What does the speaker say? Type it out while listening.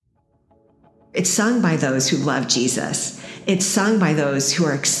It's sung by those who love Jesus. It's sung by those who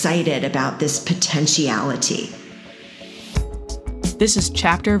are excited about this potentiality. This is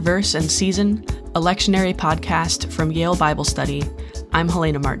Chapter, Verse, and Season, a lectionary podcast from Yale Bible Study. I'm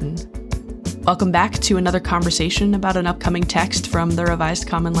Helena Martin. Welcome back to another conversation about an upcoming text from the Revised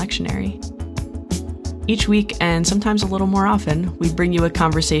Common Lectionary. Each week, and sometimes a little more often, we bring you a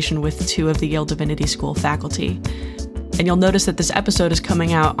conversation with two of the Yale Divinity School faculty. And you'll notice that this episode is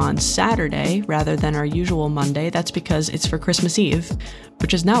coming out on Saturday rather than our usual Monday. That's because it's for Christmas Eve,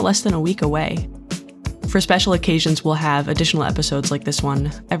 which is now less than a week away. For special occasions, we'll have additional episodes like this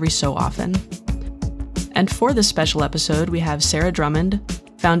one every so often. And for this special episode, we have Sarah Drummond,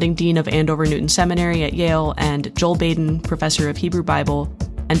 founding dean of Andover Newton Seminary at Yale, and Joel Baden, professor of Hebrew Bible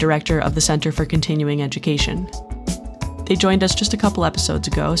and director of the Center for Continuing Education. They joined us just a couple episodes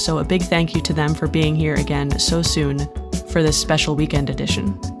ago, so a big thank you to them for being here again so soon for this special weekend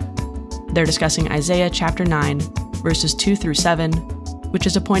edition. They're discussing Isaiah chapter 9, verses 2 through 7, which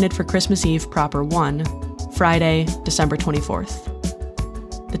is appointed for Christmas Eve proper 1, Friday, December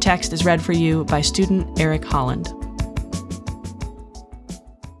 24th. The text is read for you by student Eric Holland.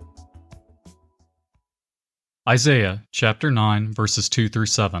 Isaiah chapter 9, verses 2 through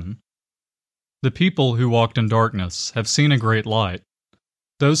 7. The people who walked in darkness have seen a great light.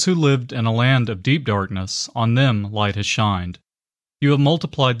 Those who lived in a land of deep darkness, on them light has shined. You have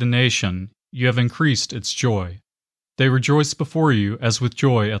multiplied the nation, you have increased its joy. They rejoice before you as with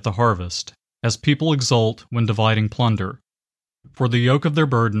joy at the harvest, as people exult when dividing plunder. For the yoke of their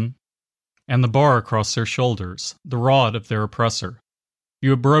burden, and the bar across their shoulders, the rod of their oppressor,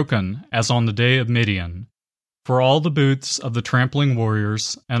 you have broken as on the day of Midian. For all the booths of the trampling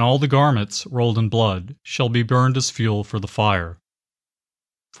warriors, and all the garments rolled in blood, shall be burned as fuel for the fire.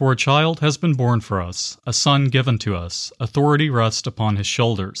 For a child has been born for us, a son given to us, authority rests upon his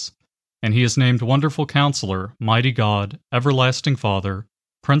shoulders. And he is named Wonderful Counselor, Mighty God, Everlasting Father,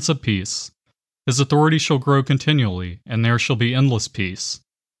 Prince of Peace. His authority shall grow continually, and there shall be endless peace,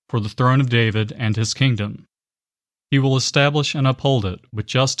 for the throne of David and his kingdom. He will establish and uphold it with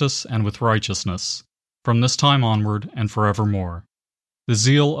justice and with righteousness, from this time onward and forevermore. The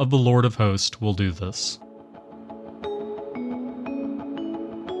zeal of the Lord of hosts will do this.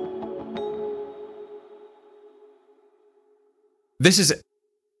 This is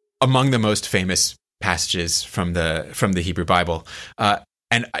among the most famous passages from the Hebrew Bible,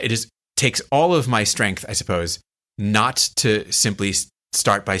 and it takes all of my strength, I suppose, not to simply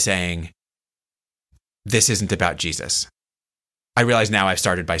start by saying, this isn't about Jesus. I realize now I've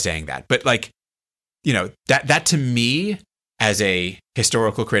started by saying that, but that to me, as a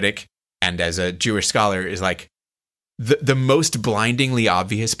historical critic and as a Jewish scholar, is like the most blindingly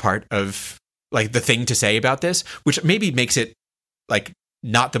obvious part of like the thing to say about this, which maybe makes it like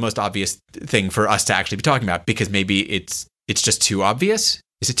not the most obvious thing for us to actually be talking about, because maybe it's just too obvious.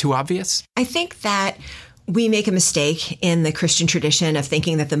 Is it too obvious? I think that we make a mistake in the Christian tradition of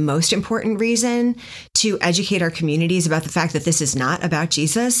thinking that the most important reason to educate our communities about the fact that this is not about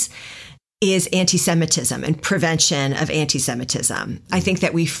Jesus is anti-Semitism and prevention of anti-Semitism. I think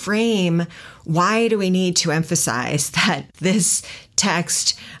that we frame, why do we need to emphasize that this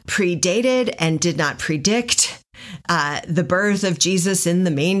text predated and did not predict the birth of Jesus in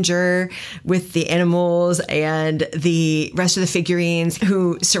the manger with the animals and the rest of the figurines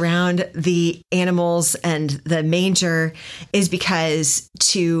who surround the animals and the manger, is because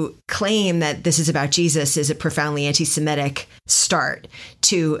to claim that this is about Jesus is a profoundly anti-Semitic start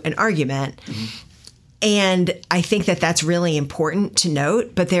to an argument. Mm-hmm. And I think that that's really important to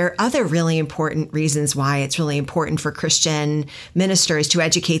note, but there are other really important reasons why it's really important for Christian ministers to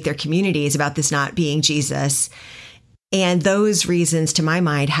educate their communities about this not being Jesus. And those reasons, to my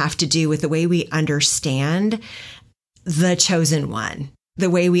mind, have to do with the way we understand the chosen one,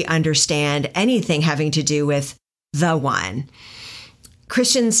 the way we understand anything having to do with the one.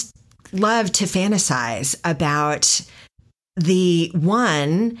 Christians love to fantasize about the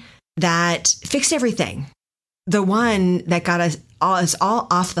one that fixed everything, the one that got us all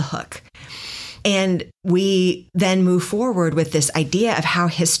off the hook. And we then move forward with this idea of how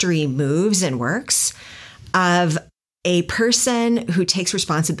history moves and works, of a person who takes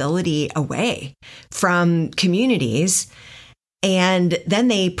responsibility away from communities, and then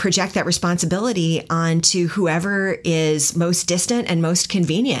they project that responsibility onto whoever is most distant and most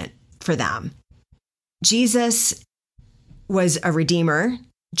convenient for them. Jesus was a redeemer.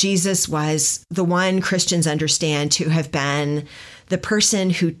 Jesus was the one Christians understand to have been the person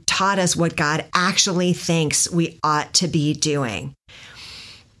who taught us what God actually thinks we ought to be doing.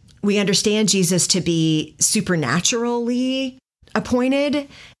 We understand Jesus to be supernaturally appointed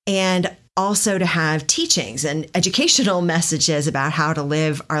and also to have teachings and educational messages about how to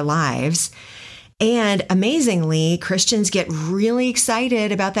live our lives. And amazingly, Christians get really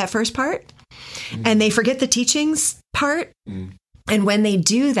excited about that first part, and they forget the teachings part. And when they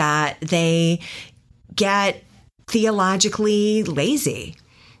do that, they get theologically lazy.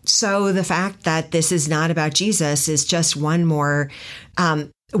 So the fact that this is not about Jesus is just one more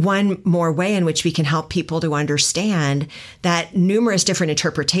way in which we can help people to understand that numerous different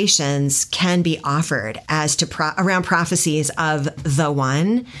interpretations can be offered as to around prophecies of the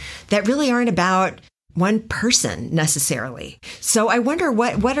one that really aren't about one person necessarily. So I wonder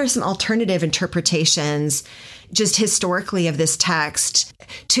what are some alternative interpretations just historically of this text?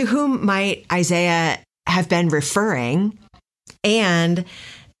 To whom might Isaiah have been referring? And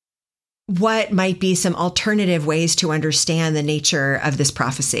what might be some alternative ways to understand the nature of this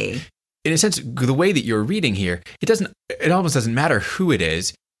prophecy? In a sense, the way that you're reading here, it almost doesn't matter who it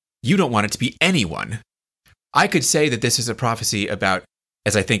is. You don't want it to be anyone. I could say that this is a prophecy about,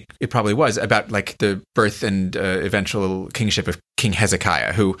 as I think it probably was, about like the birth and eventual kingship of King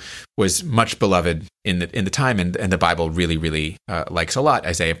Hezekiah, who was much beloved in the time, and the Bible really, really likes a lot,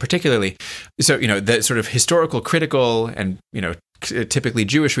 Isaiah particularly. So, the sort of historical, critical, and, typically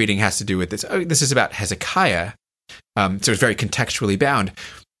Jewish reading has to do with this. Oh, this is about Hezekiah, so it's very contextually bound.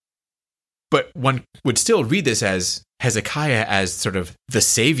 But one would still read this as Hezekiah as sort of the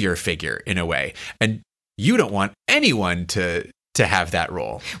savior figure in a way, and you don't want anyone to have that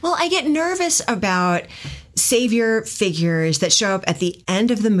role. Well, I get nervous about savior figures that show up at the end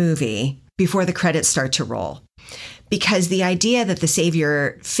of the movie before the credits start to roll. Because the idea that the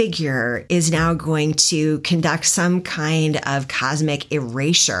savior figure is now going to conduct some kind of cosmic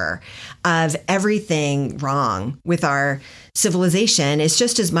erasure of everything wrong with our civilization is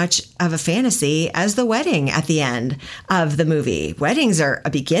just as much of a fantasy as the wedding at the end of the movie. Weddings are a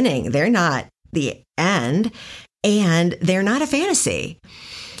beginning. They're not the end, and they're not a fantasy.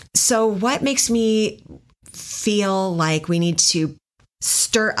 So what makes me feel like we need to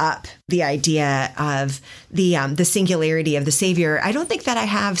stir up the idea of the singularity of the Savior? I don't think that I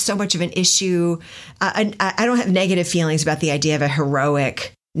have so much of an issue. I don't have negative feelings about the idea of a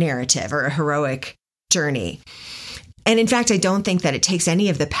heroic narrative or a heroic journey. And in fact, I don't think that it takes any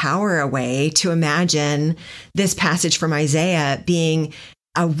of the power away to imagine this passage from Isaiah being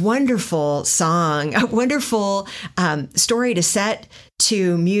a wonderful song, a wonderful story to set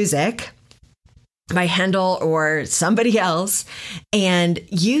to music by Handel or somebody else, and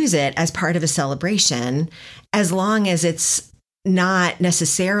use it as part of a celebration, as long as it's not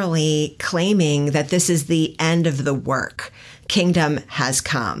necessarily claiming that this is the end of the work. Kingdom has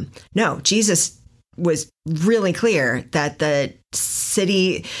come. No, Jesus was really clear that the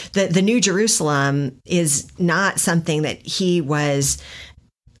city, the New Jerusalem, is not something that he was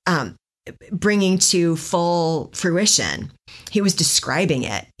bringing to full fruition. He was describing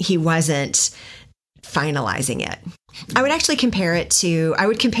it. He wasn't finalizing it. I would actually compare a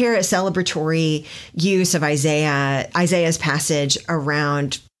celebratory use of Isaiah's passage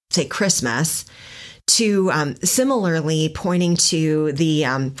around, say, Christmas, to similarly pointing to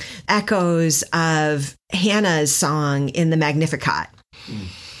the echoes of Hannah's song in the Magnificat.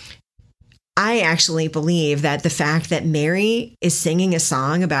 I actually believe that the fact that Mary is singing a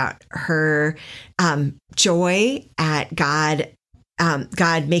song about her joy at God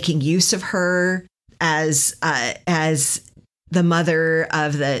making use of her as the mother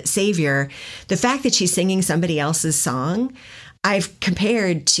of the Savior, the fact that she's singing somebody else's song, I've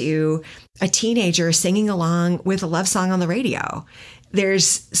compared to a teenager singing along with a love song on the radio.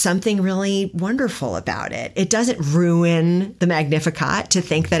 There's something really wonderful about it. It doesn't ruin the Magnificat to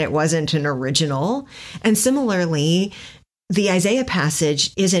think that it wasn't an original. And similarly, the Isaiah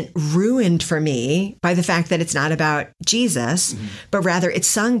passage isn't ruined for me by the fact that it's not about Jesus, but rather it's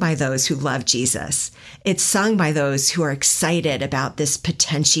sung by those who love Jesus. It's sung by those who are excited about this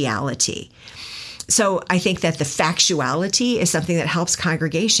potentiality. So I think that the factuality is something that helps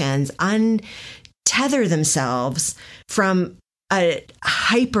congregations untether themselves from a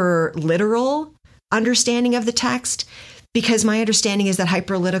hyper literal understanding of the text, because my understanding is that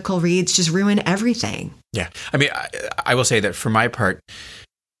hyperlitical reads just ruin everything. Yeah. I mean, I will say that for my part,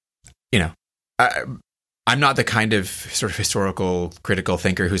 I'm not the kind of sort of historical critical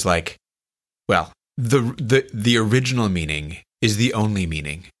thinker who's like, well, the original meaning is the only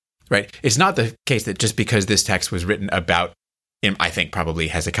meaning, right? It's not the case that just because this text was written about, I think probably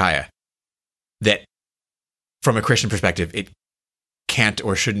Hezekiah, that from a Christian perspective, it can't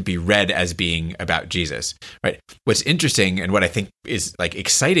or shouldn't be read as being about Jesus, right? What's interesting and what I think is like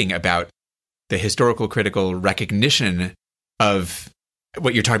exciting about the historical critical recognition of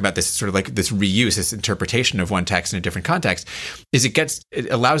what you're talking about, this sort of like this reuse, this interpretation of one text in a different context, is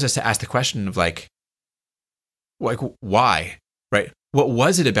it allows us to ask the question of like why, right? What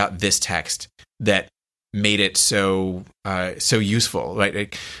was it about this text that made it so useful, right?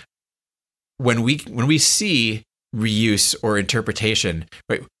 Like, when we see reuse or interpretation,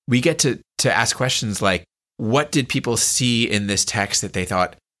 right, we get to ask questions like, what did people see in this text that they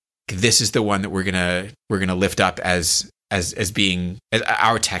thought, this is the one that we're gonna lift up as being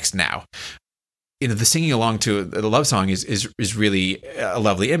our text now? The singing along to the love song is really a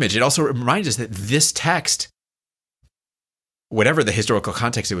lovely image. It also reminds us that this text, whatever the historical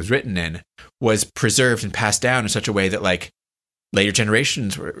context it was written in, was preserved and passed down in such a way that like later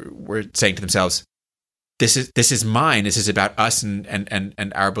generations were saying to themselves, this is mine. This is about us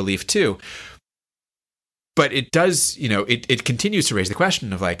and our belief too. But it does, it continues to raise the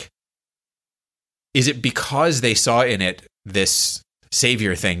question of like, is it because they saw in it this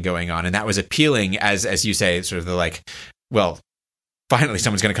savior thing going on, and that was appealing as you say, sort of the like, well, finally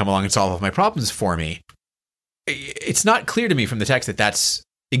someone's going to come along and solve all my problems for me? It's not clear to me from the text that that's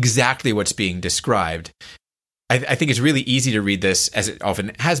exactly what's being described. I think it's really easy to read this, as it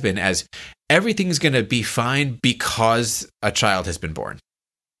often has been, as everything's going to be fine because a child has been born.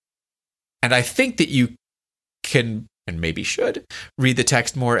 And I think that you can, and maybe should, read the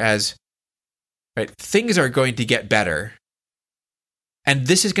text more as, right, things are going to get better. And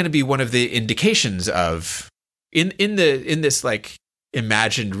this is going to be one of the indications of, in this like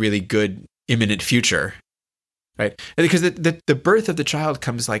imagined really good imminent future, right? Because the birth of the child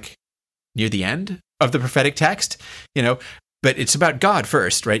comes like near the end of the prophetic text, but it's about God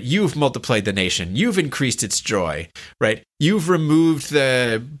first, right? You've multiplied the nation. You've increased its joy, right? You've removed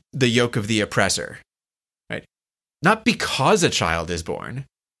the yoke of the oppressor, right? Not because a child is born,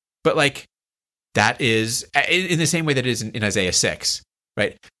 but like that is in the same way that it is in Isaiah 6,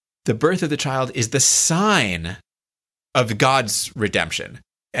 right? The birth of the child is the sign of God's redemption.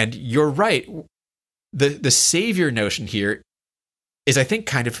 And you're right. The savior notion here is, I think,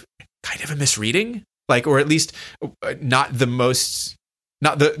 kind of a misreading, like, or at least not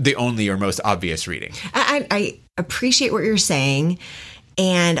the only or most obvious reading. I appreciate what you're saying,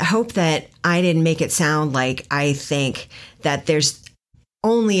 and I hope that I didn't make it sound like I think that there's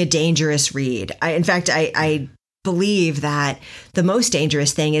only a dangerous read. In fact, I believe that the most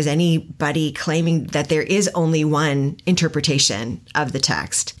dangerous thing is anybody claiming that there is only one interpretation of the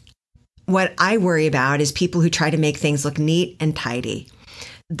text. What I worry about is people who try to make things look neat and tidy.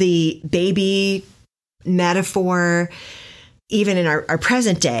 The baby metaphor, even in our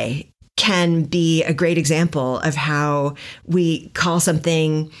present day, can be a great example of how we call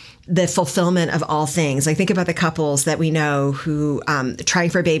something the fulfillment of all things. Like, think about the couples that we know who trying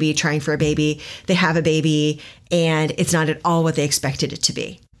for a baby, they have a baby, and it's not at all what they expected it to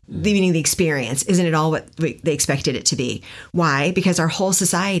be. Meaning the experience isn't at all what they expected it to be. Why? Because our whole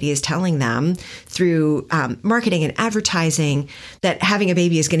society is telling them through marketing and advertising that having a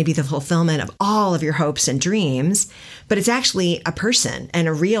baby is going to be the fulfillment of all of your hopes and dreams, but it's actually a person and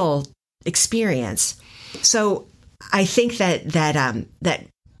a real experience. So I think that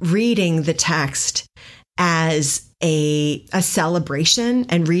reading the text as a celebration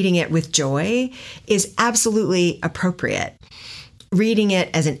and reading it with joy is absolutely appropriate. Reading it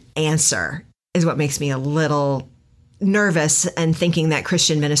as an answer is what makes me a little nervous, and thinking that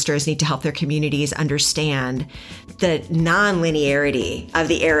Christian ministers need to help their communities understand the non-linearity of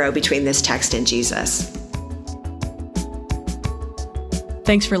the arrow between this text and Jesus.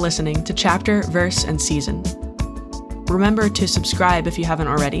 Thanks for listening to Chapter, Verse, and Season. Remember to subscribe if you haven't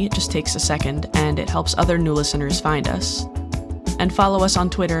already. It just takes a second, and it helps other new listeners find us. And follow us on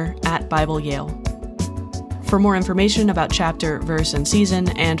Twitter @BibleYale. For more information about Chapter, Verse, and Season,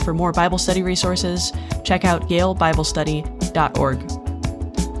 and for more Bible study resources, check out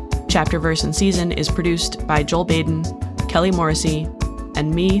yalebiblestudy.org. Chapter, Verse, and Season is produced by Joel Baden, Kelly Morrissey,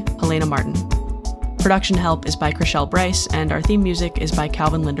 and me, Helena Martin. Production help is by Chriselle Bryce, and our theme music is by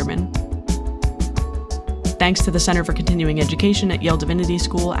Calvin Linderman. Thanks to the Center for Continuing Education at Yale Divinity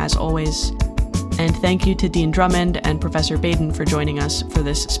School, as always. And thank you to Dean Drummond and Professor Baden for joining us for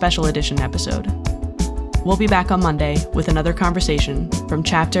this special edition episode. We'll be back on Monday with another conversation from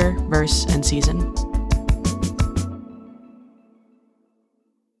Chapter, Verse, and Season.